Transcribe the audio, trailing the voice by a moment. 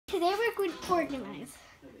today we're going to organize.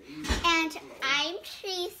 And I'm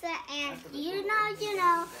Teresa, and you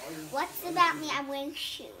know what's about me. I'm wearing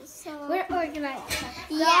shoes. So We're organizing.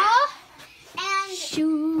 yeah. And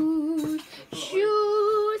Shoes.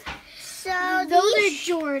 so Those these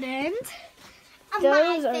are Jordans. are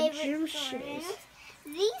Those my are favorite gym Jordans. shoes.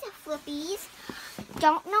 These flippies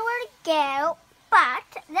don't know where to go,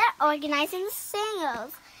 but they're organizing the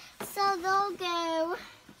sales. So they'll go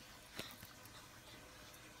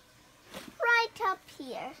right up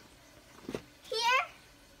here. Here?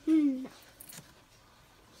 No.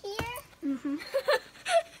 Here? Mm-hmm.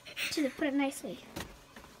 Should put it nicely.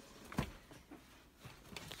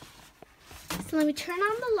 So let me turn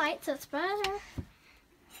on the light so it's better.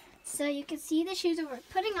 So you can see the shoes that we're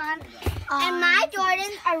putting on. And my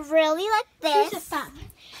Jordans are really like this. Shoes are fun.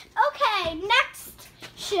 Okay, next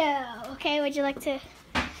shoe. Okay, would you like to?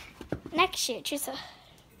 Next shoe. Choose a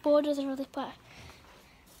board doesn't really put.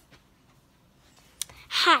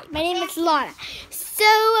 Hi, my name is Lana. So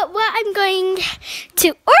what I'm going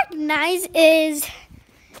to organize is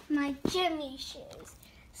my Jimmy shoes.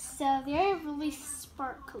 So they're really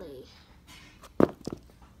sparkly.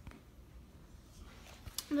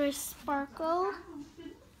 There's sparkle.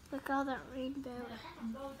 Look all that rainbow.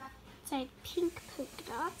 Inside pink polka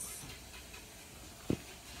dots.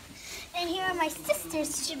 And here are my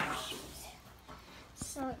sister's Jimmy shoes.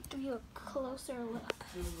 So I'll give you a closer look.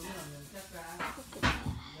 Look at that.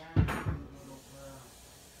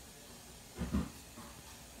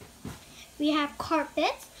 We have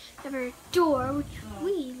carpets, we have our door, which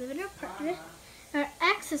we live in our apartment, our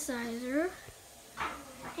exerciser,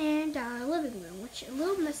 and our living room, which is a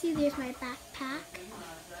little messy. There's my backpack.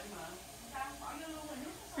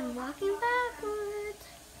 I'm walking backwards.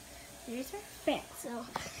 There's our fan. So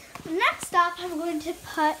next up, I'm going to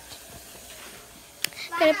put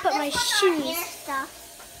my shoes. Hair stuff.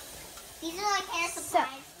 These are like hair supplies.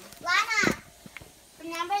 Lana,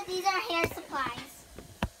 remember these are hair supplies.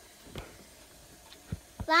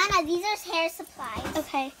 Lana, these are hair supplies.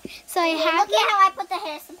 Okay, so I Okay, have look at how I put the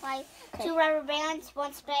hair supplies. Okay. 2 rubber bands,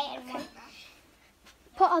 1 spray, and 1.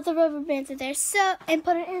 put all the rubber bands in there. So and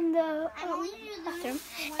put it in the bathroom.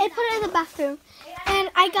 And put it in the bathroom.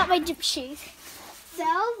 And I got my gym shoes. So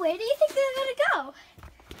where do you think they're gonna go?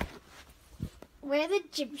 Where the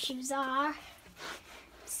gym shoes are.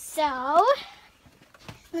 So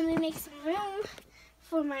let me make some room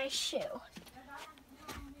for my shoe.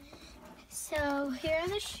 So here are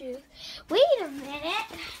the shoes. Wait a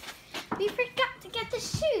minute. We forgot to get the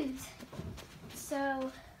shoes.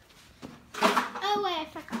 So, oh wait, I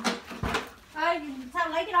forgot. Sao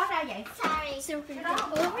lấy cái đó ra vậy? Sorry. So we're gonna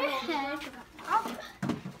go overhead. Oh,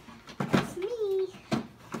 that's me.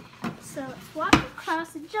 So let's walk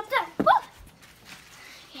across and jump down. Woo!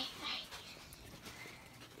 Okay, alright.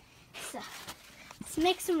 So let's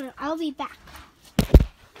make some room. I'll be back.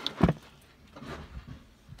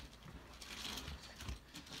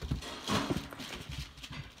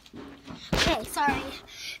 Okay, sorry.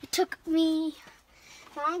 It took me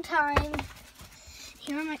a long time.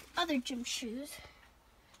 Here are my other gym shoes.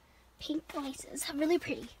 Pink laces, really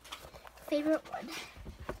pretty. Favorite one.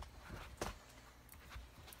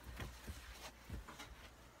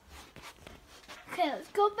 Okay, let's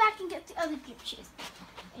go back and get the other gym shoes.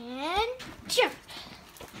 And jump.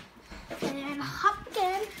 And hop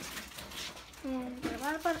again. And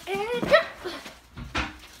jump.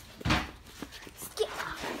 Skip.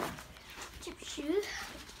 Gym shoes.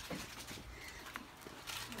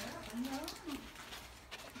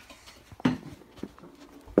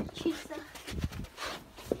 Teresa.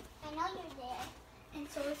 I know you're there. And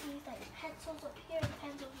so it's these like pencils up here and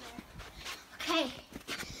pens over there. Okay.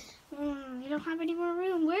 We don't have any more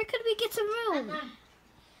room. Where could we get some room?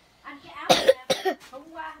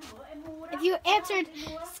 If you answered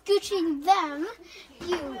scooching them,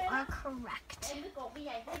 you are correct.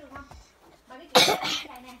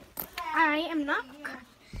 I am not correct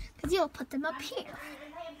because you'll put them up here.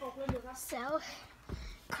 So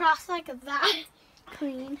cross like that.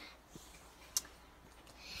 Clean.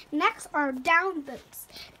 Next are down boots.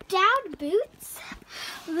 Down boots.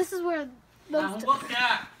 This is where most of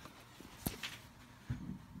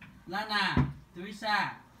Lana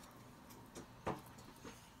Theresa.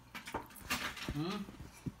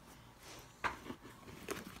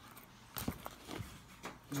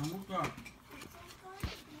 Nó mút rồi.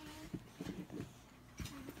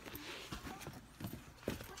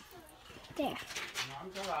 there. Nó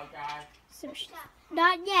có vào trời. Some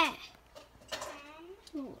not yet.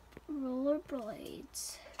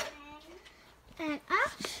 Rollerblades. And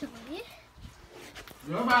actually,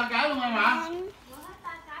 Rửa 3 cái luôn em hả?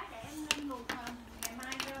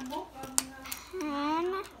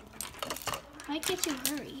 get to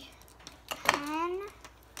hurry. 10.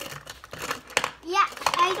 Yeah,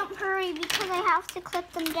 I don't hurry because I have to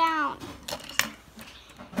clip them down.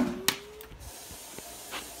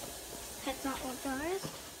 That's not what does.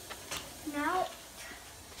 Now,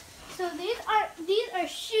 so these are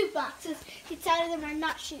shoe boxes. Inside of them are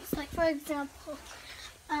not shoes. Like for example,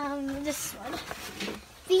 this one.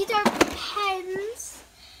 These are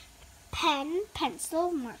pens,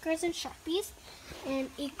 pencil, markers, and Sharpies, and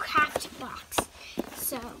a craft box.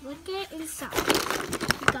 So look at inside.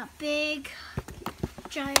 We got big,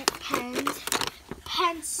 giant pens,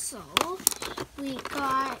 pencil. We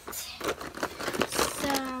got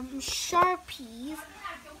some Sharpies.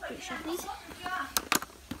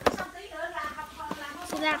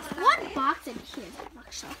 So that's one box, and here's that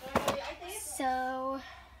box. So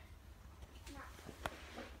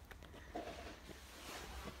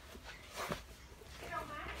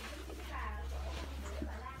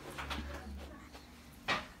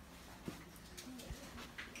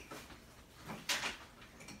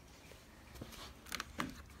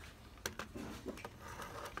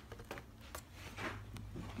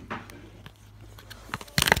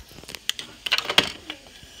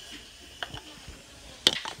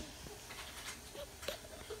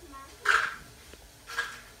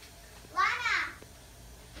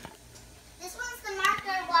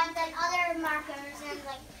markers and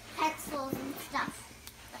like pencils and stuff.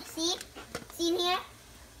 See? See in here?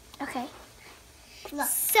 okay. Look.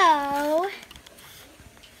 So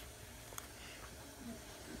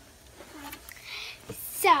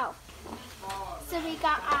we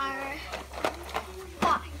got our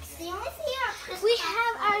box. So you only see our Christmas. We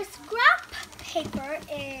have our scrap paper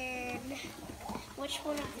in which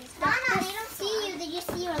one of these? Donna, they don't see you. They just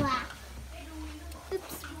see your lap.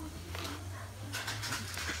 Oops.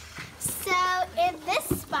 So in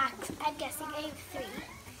this box, I'm guessing I have 3.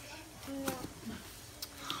 No.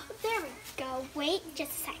 There we go. Wait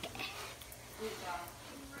just a second.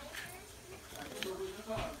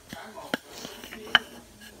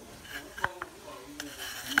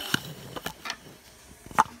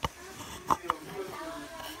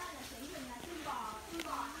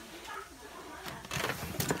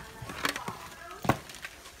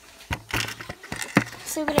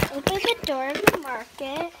 So we're going to open the door and mark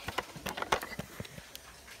it.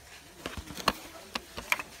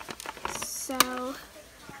 So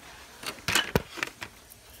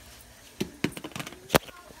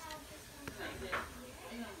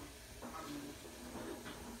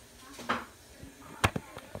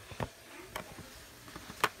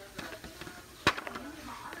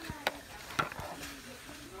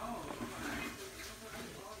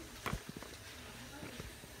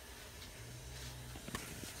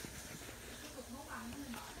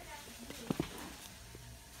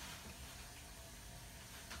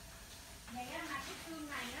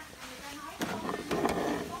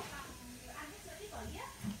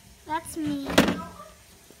that's me.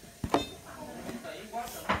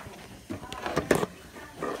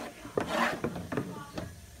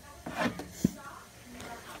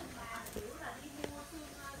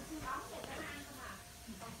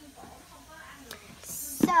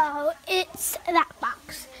 So it's that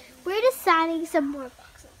box. We're deciding some more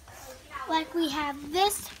boxes. Like we have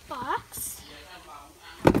this box.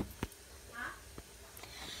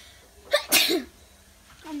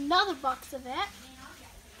 Another box of it.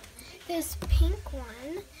 This pink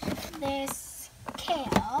one. This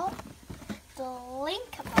kale. The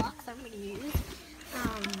link box I'm going to use.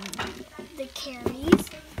 The carries.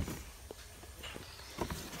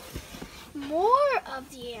 More of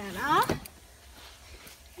Deanna.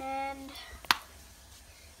 And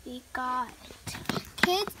we got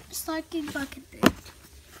kids Slarking bucket boot.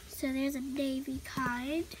 So there's a navy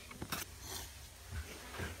kind.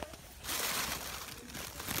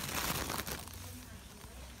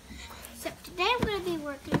 So today I'm going to be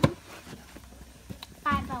working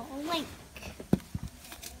by the link.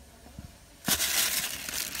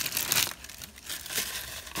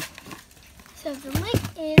 So the link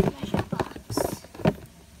is measure box.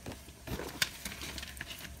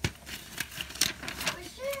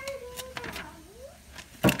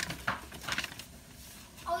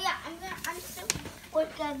 Oh yeah, I'm so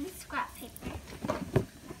Work on scrap paper.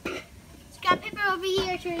 Scrap paper over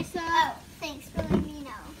here, Teresa. Oh, thanks for letting me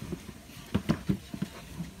know.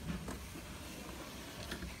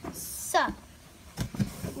 So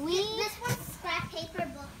This one's scrap paper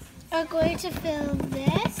books. are going to fill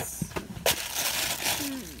this.